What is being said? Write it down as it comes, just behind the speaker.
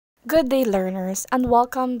Good day, learners, and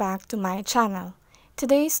welcome back to my channel.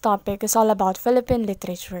 Today's topic is all about Philippine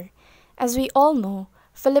literature. As we all know,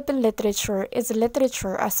 Philippine literature is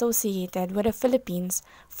literature associated with the Philippines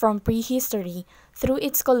from prehistory through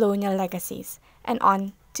its colonial legacies and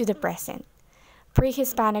on to the present.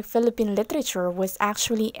 Pre-Hispanic Philippine literature was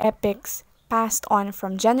actually epics passed on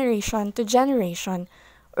from generation to generation,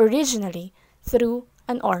 originally through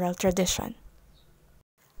an oral tradition.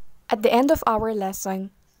 At the end of our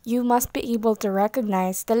lesson, you must be able to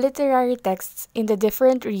recognize the literary texts in the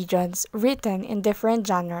different regions written in different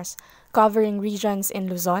genres, covering regions in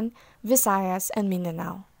Luzon, Visayas, and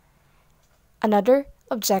Mindanao. Another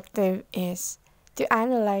objective is to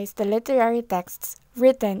analyze the literary texts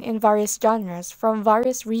written in various genres from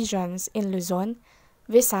various regions in Luzon,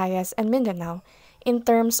 Visayas, and Mindanao in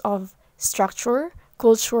terms of structure,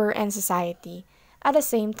 culture, and society. At the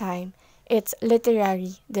same time, its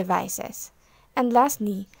literary devices. And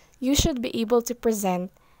lastly, you should be able to present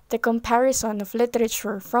the comparison of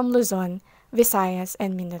literature from Luzon, Visayas,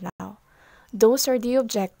 and Mindanao. Those are the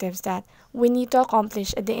objectives that we need to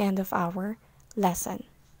accomplish at the end of our lesson.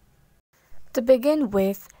 To begin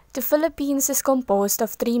with, the Philippines is composed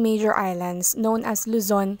of three major islands known as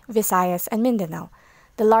Luzon, Visayas, and Mindanao.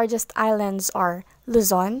 The largest islands are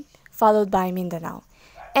Luzon, followed by Mindanao,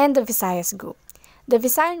 and the Visayas group. The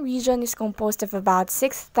Visayan region is composed of about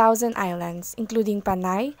 6,000 islands, including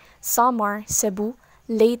Panay, Samar, Cebu,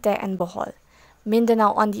 Leyte, and Bohol.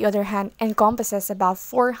 Mindanao, on the other hand, encompasses about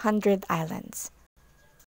 400 islands.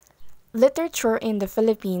 Literature in the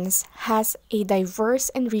Philippines has a diverse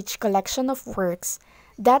and rich collection of works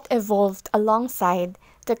that evolved alongside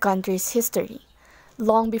the country's history.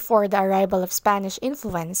 Long before the arrival of Spanish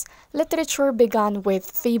influence, literature began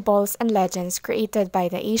with fables and legends created by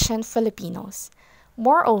the ancient Filipinos.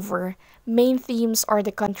 Moreover, main themes are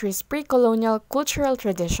the country's pre-colonial cultural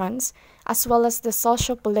traditions, as well as the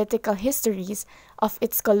socio-political histories of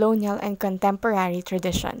its colonial and contemporary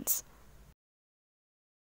traditions.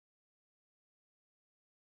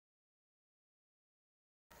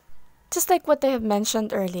 Just like what I have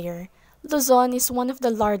mentioned earlier, Luzon is one of the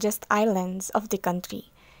largest islands of the country.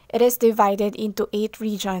 It is divided into 8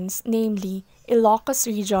 regions, namely Ilocos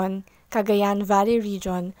Region, Cagayan Valley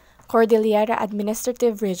Region, Cordillera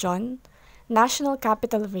Administrative Region, National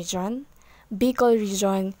Capital Region, Bicol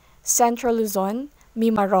Region, Central Luzon,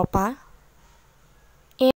 Mimaropa,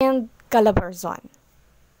 and Calabarzon.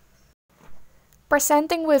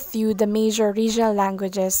 Presenting with you the major regional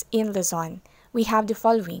languages in Luzon, we have the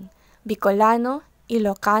following: Bicolano,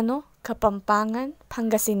 Ilocano, Kapampangan,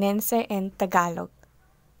 Pangasinense, and Tagalog,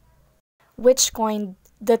 which coined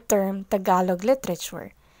the term Tagalog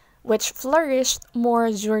literature, which flourished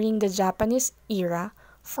more during the Japanese era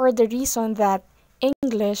for the reason that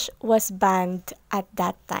English was banned at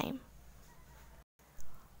that time.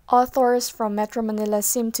 Authors from Metro Manila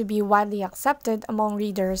seem to be widely accepted among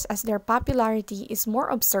readers as their popularity is more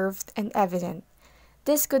observed and evident.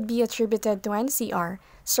 This could be attributed to NCR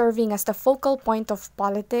serving as the focal point of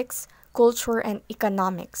politics, culture, and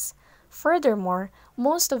economics. Furthermore,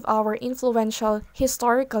 most of our influential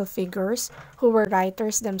historical figures who were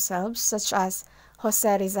writers themselves, such as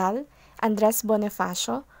Jose Rizal, Andres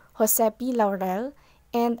Bonifacio, Jose P. Laurel,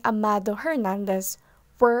 and Amado Hernandez,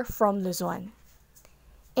 were from Luzon.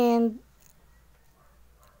 And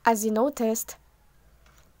as you noticed,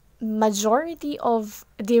 majority of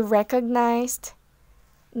the recognized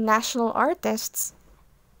national artists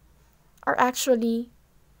are actually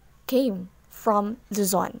came from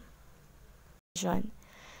Luzon.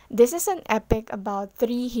 This is an epic about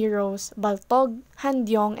 3 heroes, Baltog,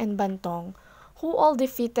 Handyong, and Bantong, who all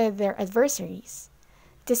defeated their adversaries.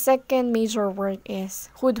 The second major work is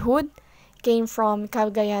Hudhud, came from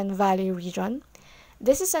Cagayan Valley region.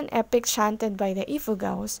 This is an epic chanted by the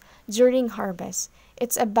Ifugaos during harvest.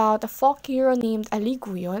 It's about a folk hero named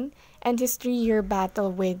Aliguyon and his 3-year battle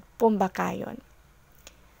with Pumbakayon.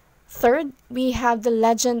 Third, we have the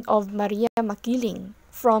legend of Maria Makiling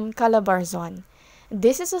from Calabarzon.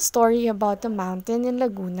 This is a story about a mountain in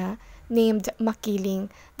Laguna named Makiling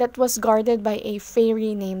that was guarded by a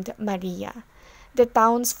fairy named Maria. The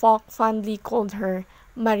townsfolk fondly called her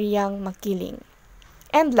Mariang Makiling.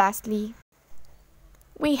 And lastly,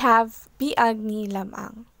 we have Biagni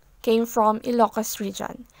Lamang, came from Ilocos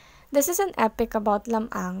region. This is an epic about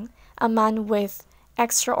Lamang, a man with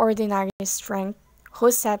extraordinary strength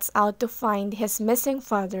who sets out to find his missing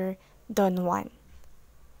father, Don Juan.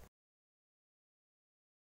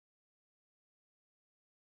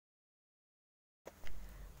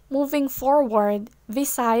 Moving forward,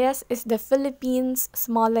 Visayas is the Philippines'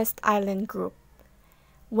 smallest island group.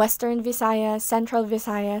 Western Visayas, Central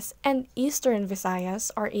Visayas, and Eastern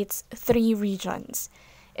Visayas are its three regions.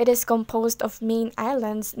 It is composed of main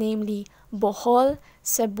islands, namely Bohol,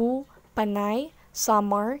 Cebu, Panay,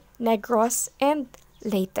 Samar, Negros, and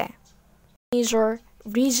Leyte. Major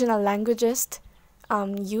regional languages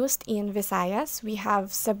used in Visayas, we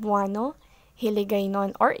have Cebuano,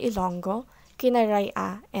 Hiligaynon or Ilonggo,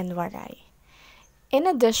 Kinaraya, and Waray. In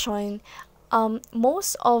addition,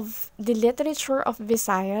 most of the literature of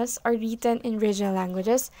Visayas are written in regional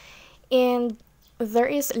languages, and there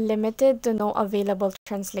is limited to no available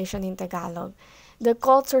translation in Tagalog. The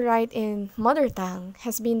call to write in mother tongue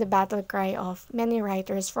has been the battle cry of many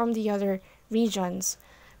writers from the other regions,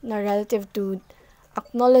 relative to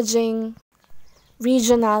acknowledging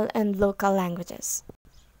regional and local languages.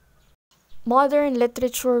 Modern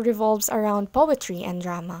literature revolves around poetry and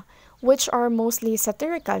drama, which are mostly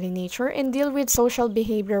satirical in nature and deal with social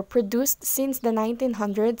behavior produced since the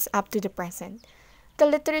 1900s up to the present. The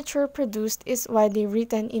literature produced is widely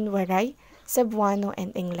written in Waray, Cebuano,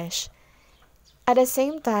 and English. At the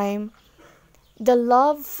same time, the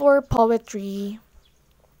love for poetry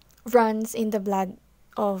runs in the blood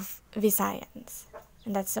of Visayans,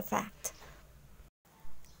 and that's a fact.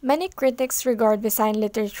 Many critics regard Visayan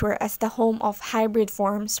literature as the home of hybrid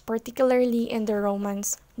forms, particularly in the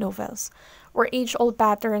Romance novels, where age-old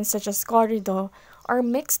patterns such as corrido are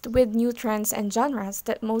mixed with new trends and genres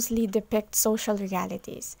that mostly depict social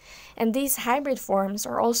realities. And these hybrid forms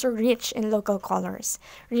are also rich in local colors,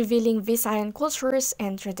 revealing Visayan cultures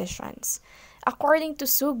and traditions. According to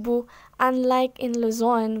Sugbu, unlike in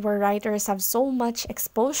Luzon, where writers have so much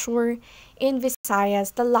exposure, in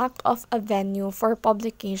Visayas, the lack of a venue for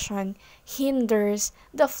publication hinders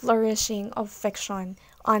the flourishing of fiction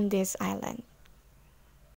on this island.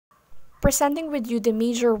 Presenting with you the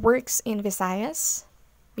major works in Visayas,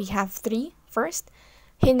 we have three. First,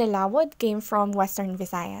 Hinilawod came from Western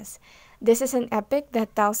Visayas. This is an epic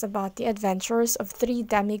that tells about the adventures of three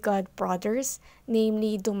demigod brothers,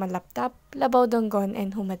 namely Dumalaptap, Labawdonggon,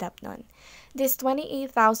 and Humadapnon. This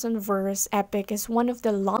 28,000-verse epic is one of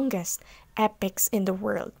the longest epics in the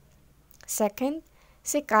world. Second,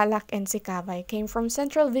 Sikalak and Sikabay came from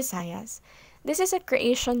Central Visayas. This is a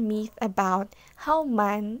creation myth about how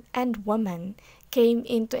man and woman came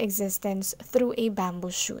into existence through a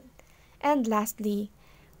bamboo shoot. And lastly,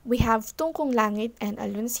 we have Tungkong Langit and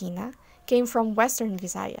Alunsina came from Western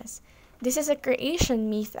Visayas. This is a creation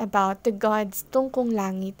myth about the gods Tungkong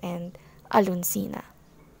Langit and Alunsina.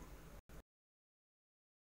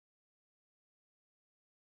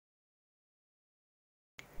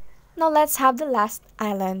 Now let's have the last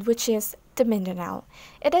island, which is the Mindanao.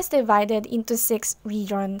 It is divided into 6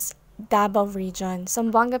 regions: Davao Region,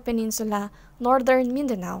 Zamboanga Peninsula, Northern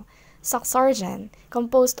Mindanao, Sacsargan,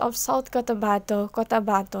 composed of South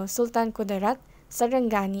Cotabato, Sultan Kudarat,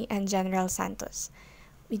 Sarangani, and General Santos.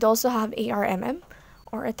 We'd also have ARMM,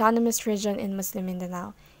 or Autonomous Region in Muslim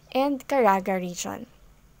Mindanao, and Caraga Region.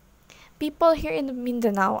 People here in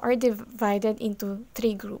Mindanao are divided into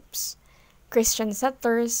 3 groups: Christian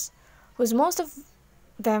settlers, whose most of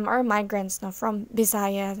them are migrants now from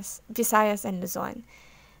Visayas and Luzon.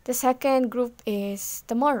 The second group is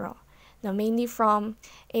the Moro, now mainly from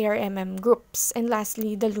ARMM groups. And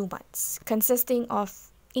lastly, the Lumans, consisting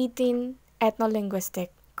of 18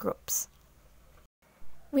 ethno-linguistic groups.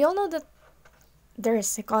 We all know that there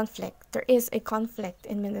is a conflict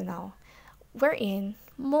in Mindanao, wherein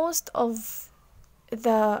most of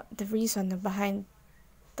the reason behind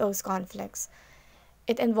those conflicts,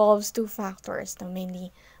 it involves 2 factors, now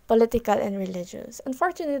mainly political and religious.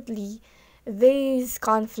 Unfortunately, these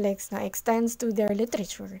conflicts now extends to their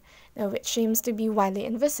literature, now which seems to be widely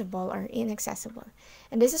invisible or inaccessible.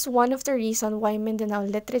 And this is one of the reasons why Mindanao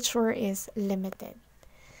literature is limited.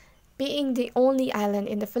 Being the only island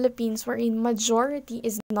in the Philippines wherein majority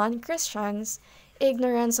is non-Christians,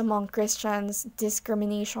 ignorance among Christians,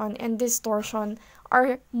 discrimination, and distortion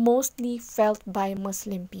are mostly felt by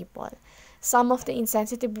Muslim people. Some of the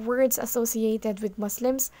insensitive words associated with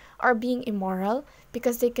Muslims are being immoral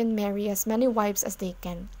because they can marry as many wives as they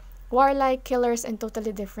can, warlike, killers, and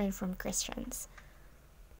totally different from Christians.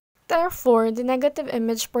 Therefore, the negative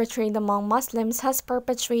image portrayed among Muslims has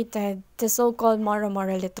perpetuated the so-called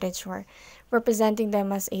Moro-Moro literature, representing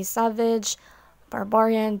them as a savage,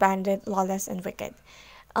 barbarian, bandit, lawless, and wicked.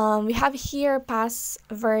 We have here Paz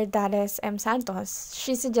Verdades M. Santos.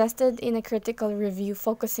 She suggested in a critical review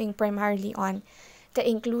focusing primarily on the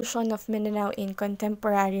inclusion of Mindanao in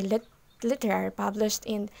contemporary literature published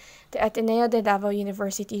in the Ateneo de Davao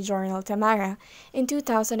University journal Tamara in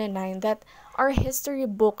 2009 that our history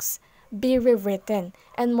books be rewritten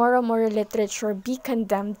and Moro literature be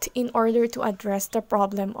condemned in order to address the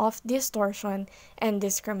problem of distortion and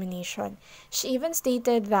discrimination. She even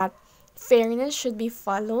stated that fairness should be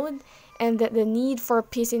followed and that the need for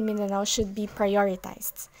peace in Mindanao should be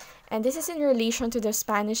prioritized. And this is in relation to the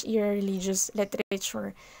Spanish era religious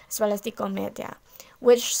literature as well as the Comedia,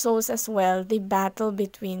 which shows as well the battle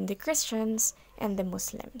between the Christians and the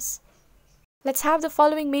Muslims. Let's have the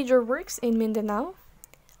following major works in Mindanao.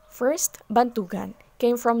 First, Bantugan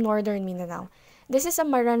came from northern Mindanao. This is a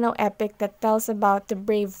Maranao epic that tells about the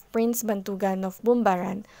brave Prince Bantugan of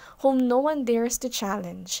Bumbaran, whom no one dares to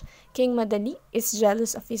challenge. King Madali is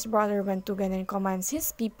jealous of his brother Bantugan and commands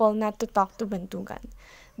his people not to talk to Bantugan.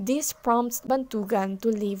 This prompts Bantugan to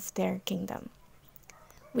leave their kingdom.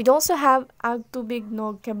 We'd also have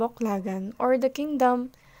Agtubignog Keboklagan, or the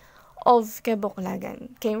Kingdom of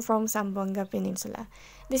Keboklagan, came from Zamboanga Peninsula.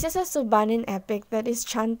 This is a Subanen epic that is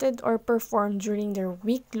chanted or performed during their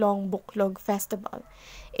week-long Buklog festival.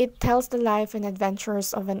 It tells the life and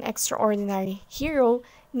adventures of an extraordinary hero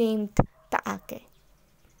named Taake.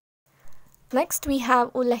 Next, we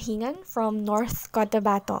have Ulahingan from North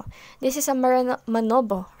Cotabato. This is a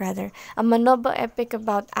Manobo epic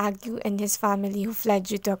about Agu and his family who fled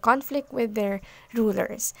due to a conflict with their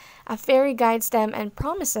rulers. A fairy guides them and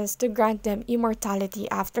promises to grant them immortality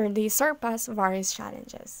after they surpass various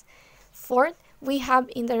challenges. Fourth, we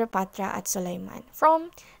have Indarapatra at Sulaiman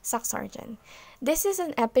from Saksarjan. This is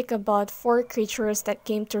an epic about four creatures that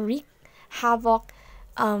came to wreak havoc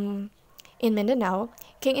in Mindanao.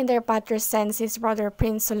 King Indarapatra sends his brother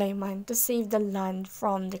Prince Sulaiman to save the land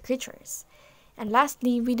from the creatures. And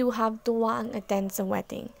lastly, we do have Tuwaang attends a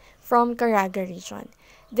wedding from Caraga region.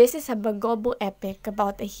 This is a Bagobo epic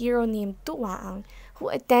about a hero named Tuwaang who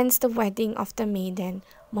attends the wedding of the maiden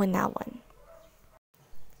Monawan.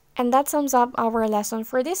 And that sums up our lesson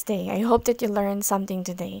for this day. I hope that you learned something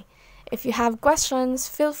today. If you have questions,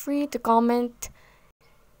 feel free to comment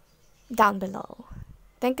down below.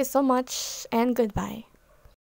 Thank you so much and goodbye.